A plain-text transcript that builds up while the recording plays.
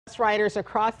Riders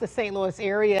across the St. Louis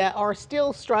area are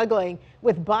still struggling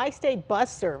with bi-state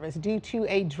bus service due to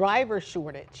a driver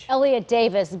shortage. Elliot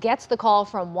Davis gets the call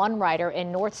from one rider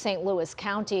in North St. Louis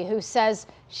County who says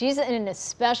she's in an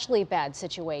especially bad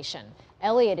situation.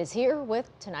 Elliot is here with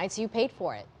tonight's You Paid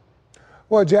For It.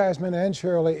 Well, Jasmine and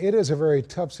Shirley, it is a very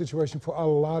tough situation for a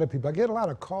lot of people. I get a lot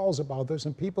of calls about this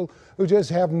and people who just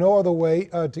have no other way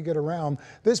to get around.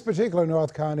 This particular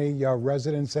North County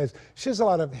resident says she has a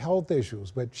lot of health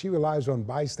issues, but she relies on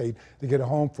bi-state to get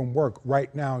home from work.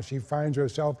 Right now, she finds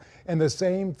herself in the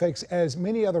same fix as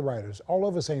many other riders all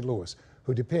over St. Louis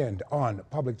who depend on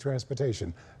public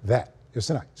transportation. That is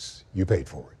tonight's You Paid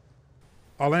For It.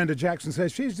 Orlando Jackson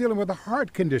says she's dealing with a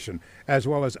heart condition as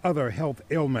well as other health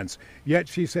ailments. Yet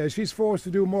she says she's forced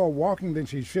to do more walking than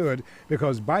she should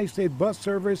because bi-state bus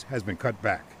service has been cut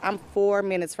back. I'm 4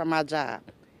 minutes from my job.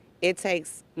 It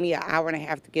takes me an hour and a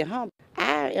half to get home.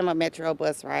 I am a Metro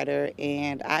bus rider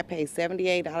and I pay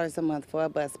 $78 a month for a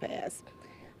bus pass.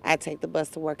 I take the bus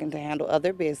to work and to handle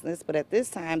other business, but at this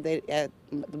time, the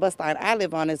bus line I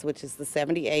live on which is the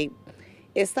 78,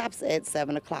 it stops at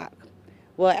 7 o'clock.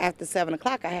 Well, after 7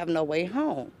 o'clock, I have no way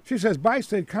home. She says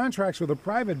bi-state contracts with a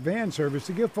private van service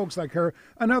to give folks like her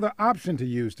another option to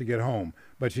use to get home.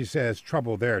 But she says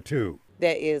trouble there, too.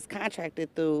 That is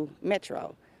contracted through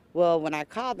Metro. Well, when I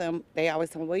call them, they always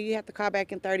tell me, well, you have to call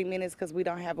back in 30 minutes because we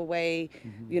don't have a way,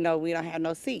 we don't have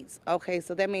no seats. Okay,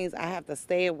 so that means I have to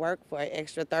stay at work for an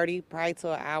extra 30, probably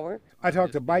to an hour. I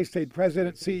talked to bi-state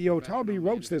President CEO Talby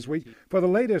Roach this week for the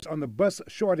latest on the bus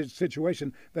shortage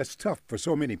situation that's tough for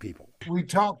so many people. We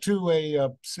talked to a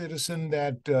citizen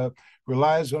that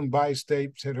relies on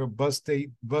bi-state, said her bus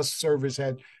service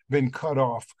had been cut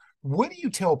off. What do you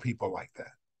tell people like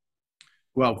that?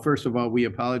 Well, first of all, we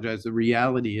apologize. The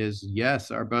reality is,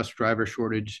 yes, our bus driver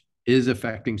shortage is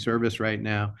affecting service right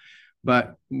now.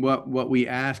 But what we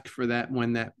ask for that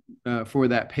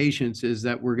patience is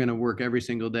that we're going to work every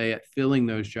single day at filling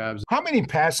those jobs. How many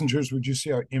passengers would you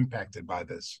say are impacted by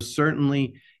this?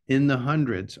 Certainly in the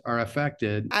hundreds are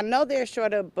affected. I know they're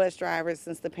short of bus drivers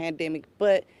since the pandemic,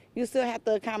 but you still have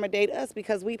to accommodate us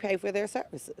because we pay for their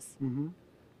services.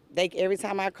 Every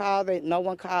time I call, no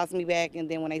one calls me back, and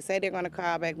then when they say they're going to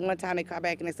call back, one time they call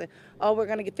back and they say, oh, we're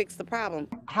going to fix the problem.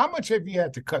 How much have you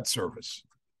had to cut service?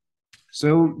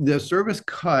 So the service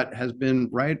cut has been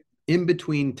right in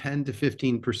between 10 to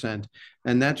 15%,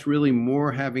 and that's really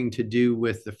more having to do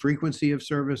with the frequency of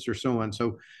service or so on.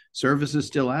 So service is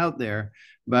still out there,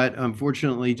 but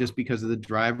unfortunately, just because of the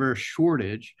driver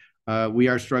shortage, we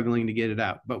are struggling to get it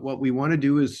out. But what we want to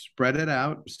do is spread it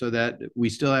out so that we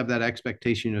still have that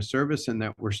expectation of service and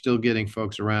that we're still getting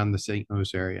folks around the St.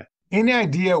 Louis area. Any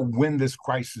idea when this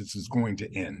crisis is going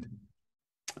to end?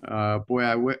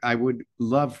 Boy, I would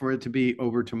love for it to be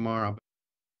over tomorrow.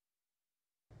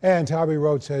 And Talby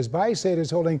Roach says bi-state is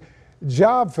holding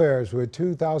job fairs with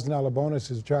 $2,000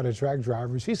 bonuses to try to attract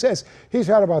drivers. He says he's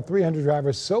had about 300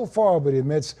 drivers so far, but he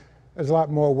admits there's a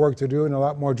lot more work to do and a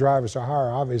lot more drivers to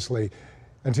hire, obviously.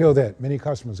 Until then, many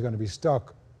customers are going to be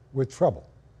stuck with trouble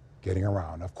getting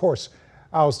around. Of course,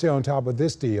 I'll stay on top of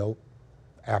this deal.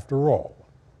 After all,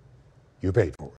 you paid for it.